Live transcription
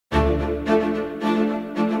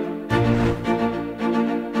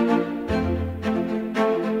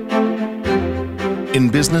In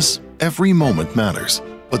business, every moment matters,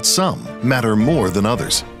 but some matter more than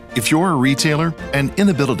others. If you're a retailer, an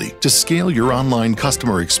inability to scale your online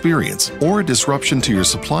customer experience or a disruption to your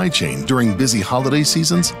supply chain during busy holiday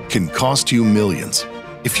seasons can cost you millions.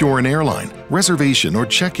 If you're an airline, reservation or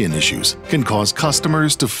check-in issues can cause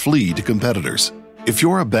customers to flee to competitors. If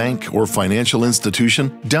you're a bank or financial institution,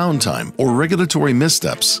 downtime or regulatory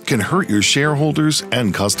missteps can hurt your shareholders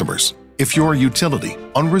and customers. If you're a utility,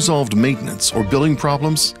 unresolved maintenance or billing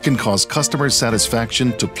problems can cause customer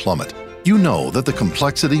satisfaction to plummet. You know that the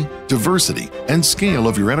complexity, diversity, and scale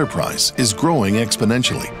of your enterprise is growing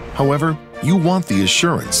exponentially. However, you want the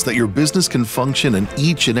assurance that your business can function in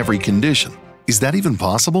each and every condition. Is that even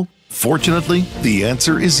possible? Fortunately, the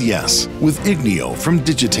answer is yes, with Ignio from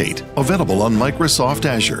Digitate, available on Microsoft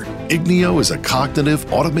Azure. Ignio is a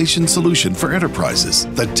cognitive automation solution for enterprises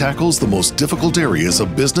that tackles the most difficult areas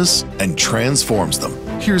of business and transforms them.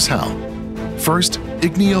 Here's how. First,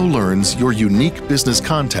 Ignio learns your unique business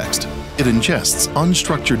context. It ingests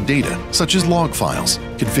unstructured data such as log files,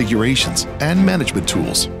 configurations, and management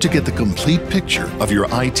tools to get the complete picture of your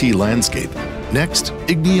IT landscape. Next,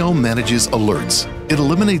 Ignio manages alerts. It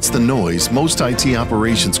eliminates the noise most IT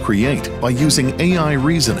operations create by using AI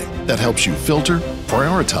reasoning that helps you filter,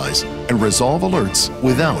 prioritize, and resolve alerts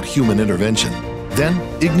without human intervention. Then,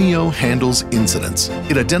 Ignio handles incidents.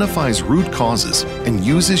 It identifies root causes and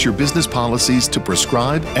uses your business policies to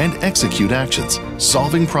prescribe and execute actions,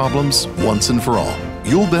 solving problems once and for all.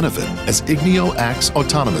 You'll benefit as Ignio acts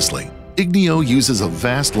autonomously. Ignio uses a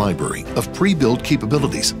vast library of pre-built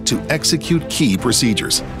capabilities to execute key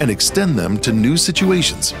procedures and extend them to new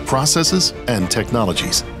situations, processes, and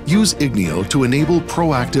technologies. Use Ignio to enable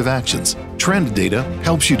proactive actions. Trend data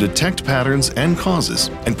helps you detect patterns and causes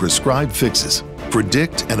and prescribe fixes.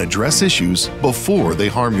 Predict and address issues before they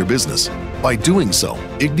harm your business. By doing so,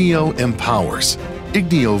 Ignio empowers.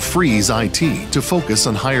 Ignio frees IT to focus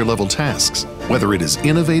on higher-level tasks, whether it is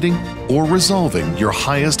innovating or resolving your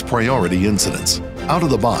highest priority incidents. Out of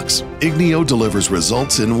the box, Ignio delivers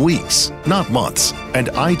results in weeks, not months, and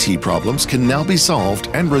IT problems can now be solved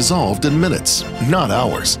and resolved in minutes, not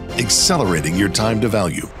hours, accelerating your time to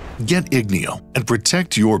value. Get Ignio and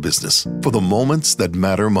protect your business for the moments that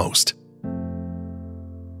matter most.